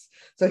somewhere else.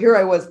 So here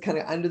I was kind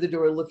of under the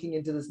door looking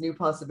into this new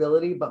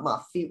possibility, but my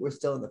feet were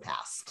still in the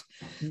past.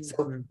 Mm-hmm.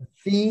 So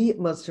the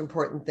most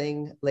important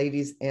thing,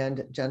 ladies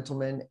and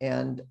gentlemen,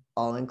 and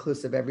all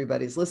inclusive,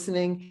 everybody's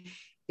listening,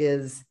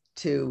 is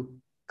to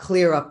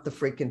clear up the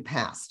freaking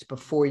past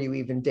before you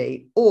even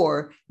date,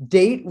 or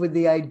date with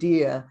the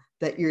idea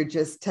that you're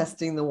just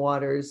testing the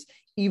waters.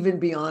 Even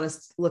be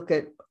honest, look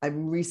at,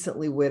 I'm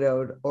recently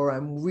widowed or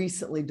I'm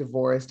recently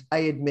divorced. I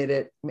admit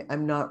it.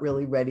 I'm not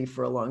really ready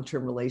for a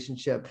long-term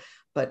relationship,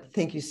 but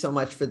thank you so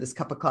much for this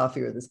cup of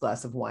coffee or this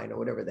glass of wine or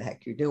whatever the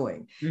heck you're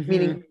doing. Mm-hmm.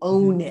 Meaning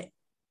own it.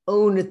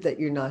 Own it that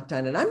you're not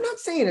done. And I'm not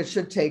saying it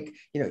should take,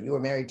 you were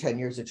married 10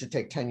 years, it should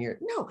take 10 years.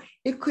 No,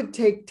 it could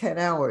take 10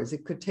 hours.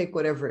 It could take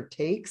whatever it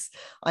takes.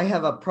 I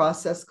have a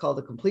process called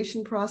the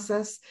completion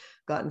process,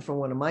 gotten from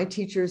one of my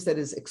teachers, that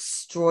is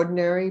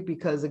extraordinary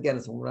because, again,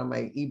 it's one of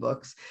my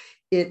ebooks.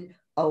 It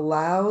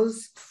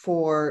allows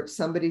for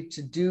somebody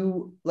to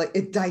do, like,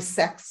 it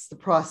dissects the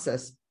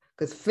process.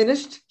 Because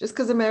finished, just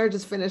because a marriage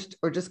is finished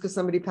or just because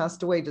somebody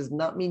passed away does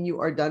not mean you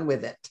are done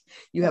with it.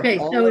 You have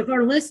so if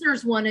our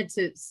listeners wanted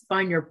to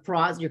find your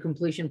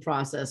completion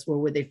process, where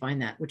would they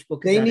find that? Which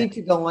book is they that need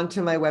to go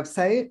onto my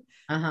website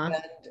and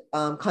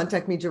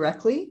contact me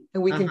directly,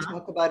 and we can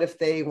talk about if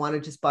they want to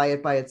just buy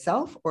it by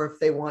itself or if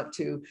they want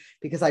to,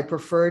 because I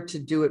prefer to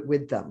do it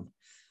with them.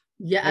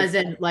 Yeah, as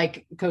in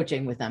like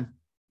coaching with them.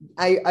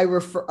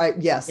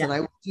 Yes, and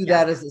I will do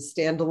that as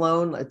a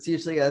standalone. It's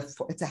usually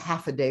it's a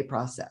half a day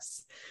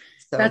process.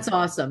 So that's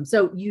awesome.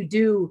 So you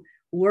do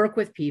work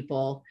with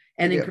people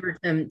and encourage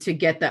them to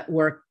get that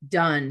work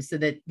done so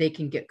that they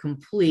can get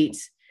complete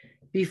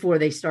before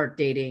they start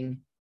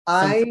dating.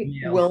 I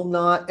will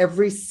not,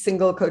 every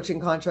single coaching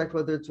contract,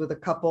 whether it's with a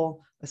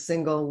couple, a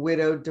single,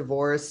 widowed,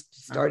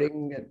 divorced,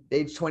 starting at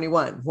age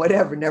 21,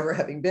 whatever, never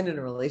having been in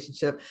a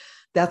relationship,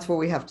 that's where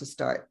we have to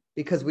start.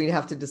 Because we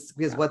have to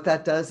because what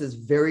that does is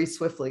very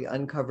swiftly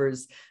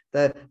uncovers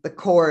the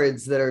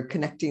cords that are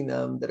connecting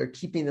them, that are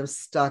keeping them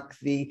stuck,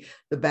 the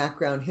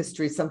background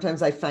history.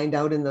 Sometimes I find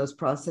out in those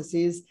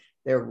processes,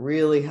 they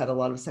really had a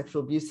lot of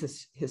sexual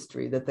abuse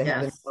history that they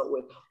haven't dealt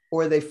with,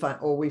 or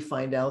we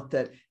find out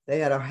that they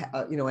had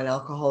an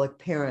alcoholic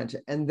parent.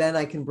 And then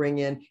I can bring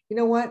in,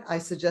 I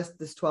suggest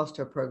this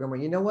 12-step program,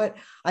 or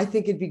I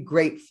think it'd be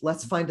great.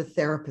 Let's find a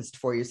therapist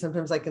for you.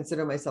 Sometimes I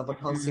consider myself a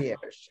concierge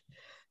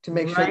to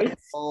make sure they have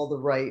all the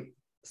right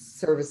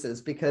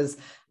services, because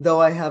though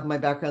I have my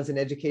backgrounds in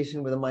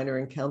education with a minor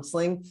in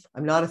counseling,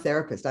 I'm not a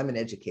therapist, I'm an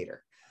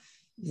educator.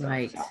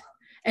 Right.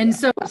 And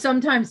so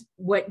sometimes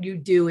what you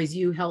do is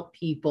you help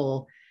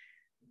people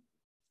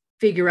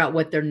figure out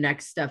what their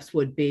next steps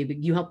would be, but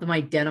you help them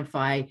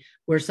identify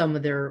where some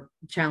of their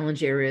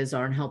challenge areas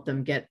are and help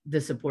them get the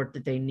support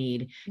that they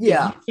need.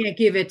 Yeah. If you can't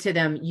give it to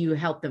them, you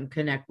help them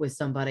connect with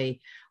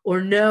somebody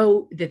or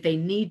know that they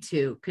need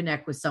to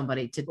connect with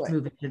somebody to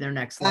move it to their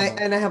next level.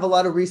 And I have a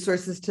lot of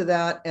resources to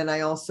that. And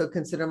I also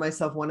consider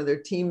myself one of their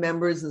team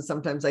members. And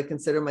sometimes I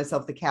consider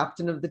myself the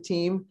captain of the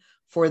team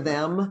for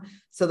them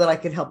so that I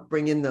can help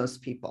bring in those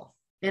people.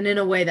 And in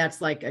a way,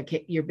 that's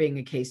like you're being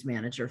a case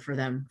manager for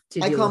them.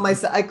 I call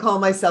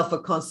myself a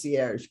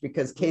concierge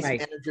because case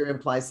manager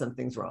implies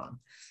something's wrong.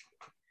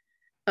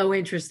 Oh,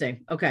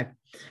 interesting. Okay.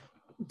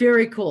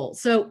 Very cool.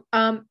 So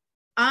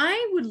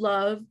I would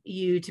love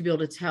you to be able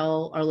to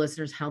tell our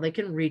listeners how they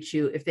can reach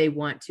you if they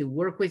want to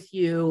work with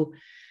you,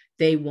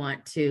 they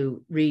want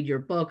to read your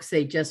books,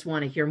 they just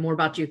want to hear more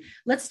about you.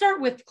 Let's start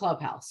with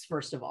Clubhouse,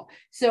 first of all.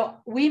 So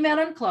we met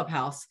on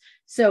Clubhouse.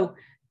 So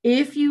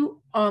if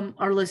you,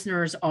 our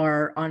listeners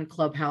are on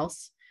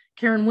Clubhouse,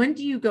 Karen, when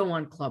do you go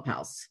on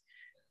Clubhouse?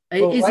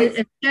 Is it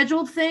a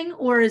scheduled thing,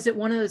 or is it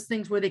one of those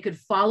things where they could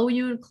follow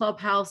you in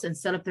Clubhouse and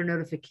set up their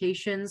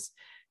notifications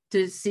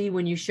to see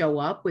when you show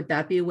up? Would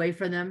that be a way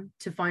for them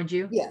to find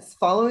you? Yes.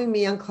 Following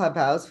me on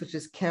Clubhouse, which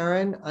is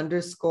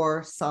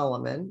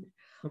Karen_Solomon.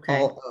 Okay.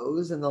 All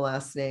O's in the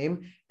last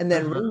name. And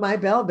then ring my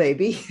bell,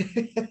 baby.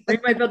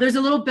 Ring my bell. There's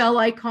a little bell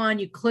icon.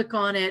 You click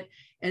on it.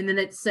 And then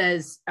it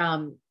says,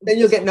 then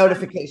you'll get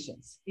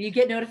notifications. You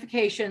get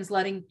notifications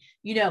letting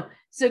you know.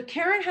 So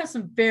Karen has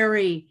some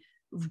very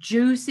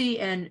juicy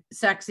and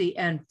sexy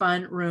and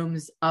fun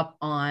rooms up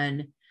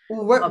on.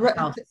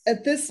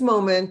 At this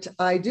moment,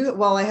 I do.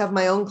 While I have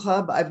my own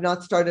club, I've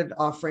not started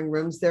offering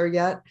rooms there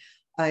yet.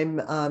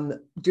 I'm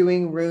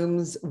doing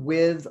rooms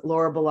with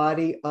Laura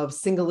Bellotti of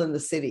Single in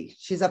the City.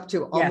 She's up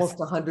to almost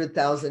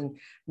 100,000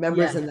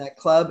 members in that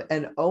club.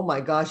 And oh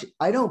my gosh,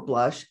 I don't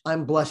blush.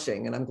 I'm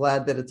blushing. And I'm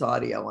glad that it's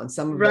audio on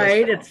some of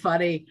those. It's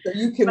funny. So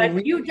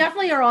you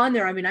definitely are on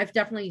there. I mean, I've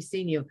definitely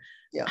seen you.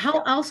 Yeah. How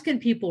else can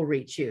people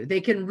reach you?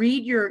 They can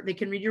read your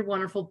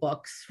wonderful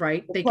books,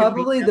 right?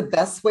 Probably the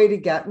best way to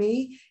get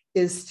me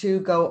is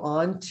to go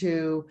on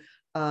to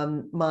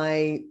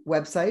my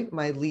website,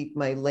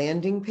 my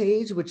landing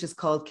page, which is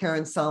called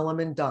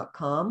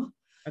KarenSolomon.com.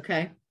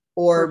 Okay.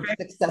 Or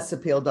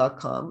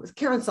successappeal.com.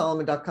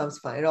 KarenSolomon.com is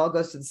fine. It all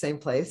goes to the same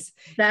place.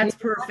 That's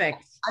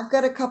perfect. I've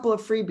got a couple of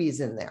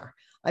freebies in there.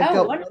 I've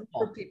got wonderful.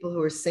 one for people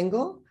who are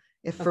single,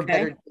 for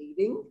better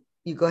dating.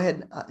 You go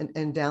ahead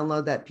and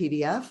download that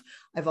PDF.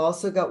 I've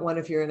also got one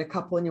if you're in a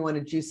couple and you want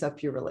to juice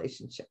up your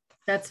relationship.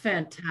 That's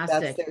fantastic.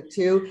 That's there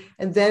too.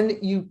 And then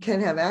you can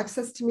have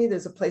access to me.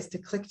 There's a place to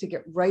click to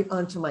get right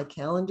onto my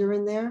calendar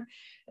in there.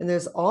 And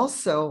there's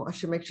also, I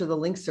should make sure the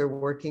links are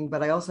working,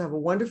 but I also have a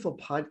wonderful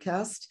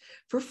podcast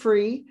for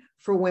free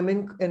for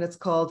women. And it's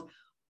called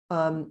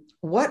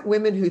What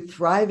Women Who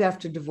Thrive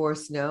After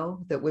Divorce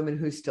Know That Women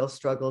Who Still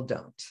Struggle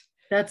Don't.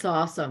 That's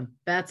awesome.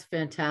 That's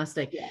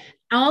fantastic. Yeah.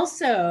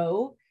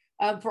 Also,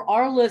 for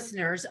our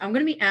listeners, I'm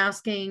going to be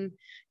asking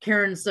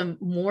Karen some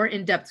more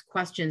in-depth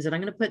questions, and I'm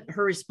going to put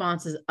her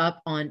responses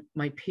up on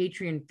my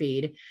Patreon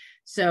feed.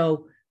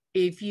 So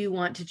if you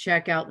want to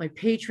check out my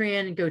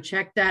Patreon and go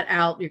check that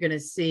out, you're going to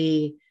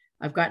see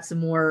I've got some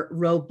more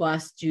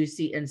robust,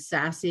 juicy, and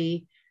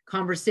sassy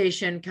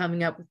conversation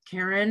coming up with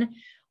Karen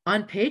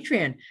on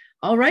Patreon.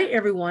 All right,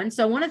 everyone.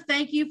 So I want to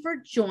thank you for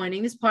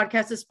joining. This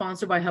podcast is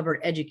sponsored by Hubbard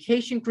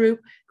Education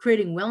Group,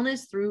 creating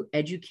wellness through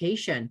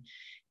education.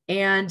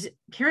 And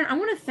Karen, I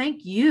want to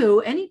thank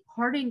you. Any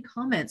parting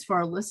comments for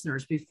our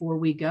listeners before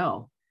we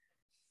go?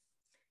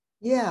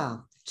 Yeah.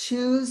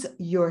 Choose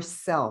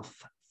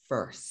yourself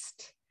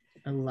first.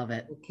 I love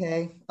it.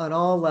 Okay. On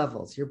all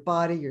levels, your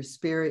body, your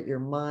spirit, your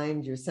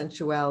mind, your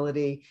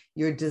sensuality,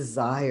 your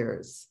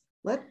desires.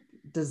 Let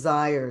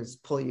desires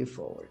pull you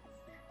forward.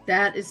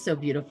 That is so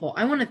beautiful.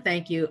 I want to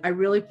thank you. I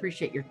really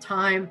appreciate your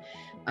time.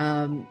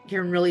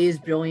 Karen really is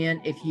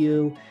brilliant. If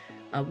you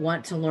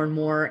want to learn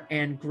more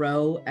and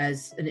grow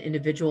as an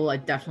individual, I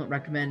definitely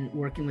recommend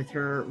working with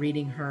her,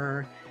 reading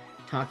her,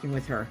 talking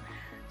with her.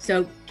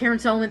 So Karen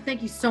Solomon,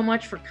 thank you so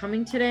much for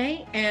coming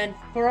today. And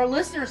for our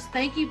listeners,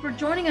 thank you for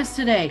joining us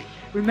today.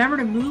 Remember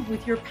to move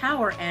with your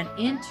power and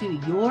into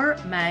your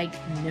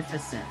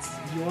magnificence.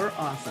 You're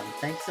awesome.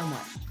 Thanks so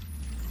much.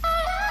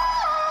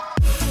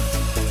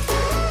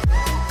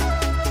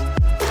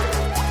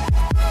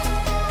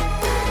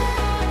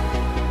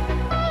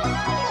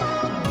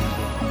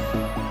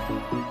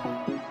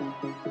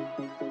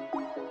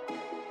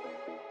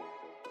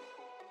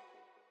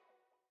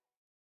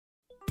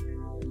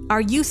 Are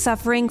you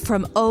suffering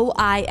from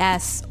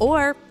OIS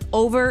or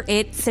over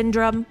it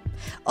syndrome?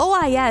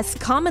 OIS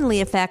commonly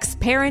affects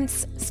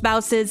parents,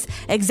 spouses,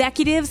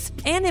 executives,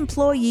 and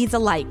employees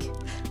alike.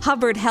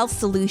 Hubbard Health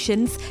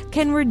Solutions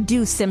can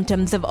reduce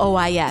symptoms of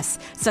OIS,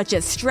 such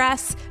as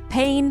stress,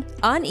 pain,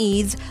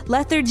 unease,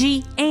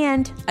 lethargy,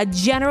 and a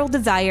general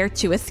desire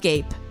to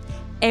escape.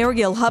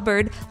 Ariel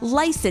Hubbard,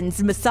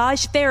 licensed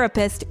massage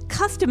therapist,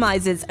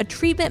 customizes a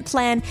treatment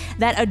plan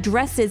that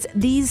addresses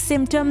these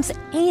symptoms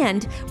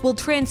and will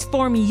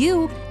transform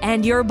you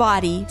and your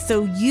body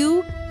so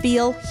you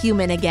feel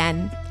human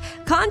again.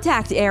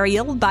 Contact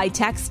Ariel by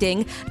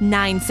texting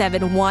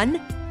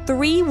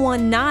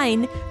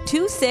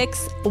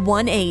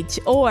 971-319-2618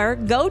 or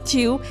go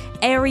to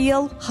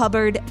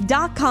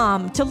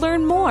arielhubbard.com to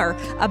learn more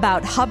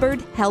about Hubbard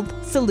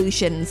Health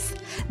Solutions.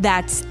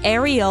 That's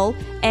Ariel,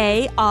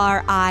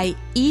 ARIEL,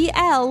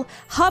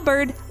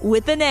 Hubbard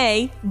with an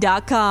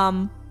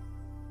A.com.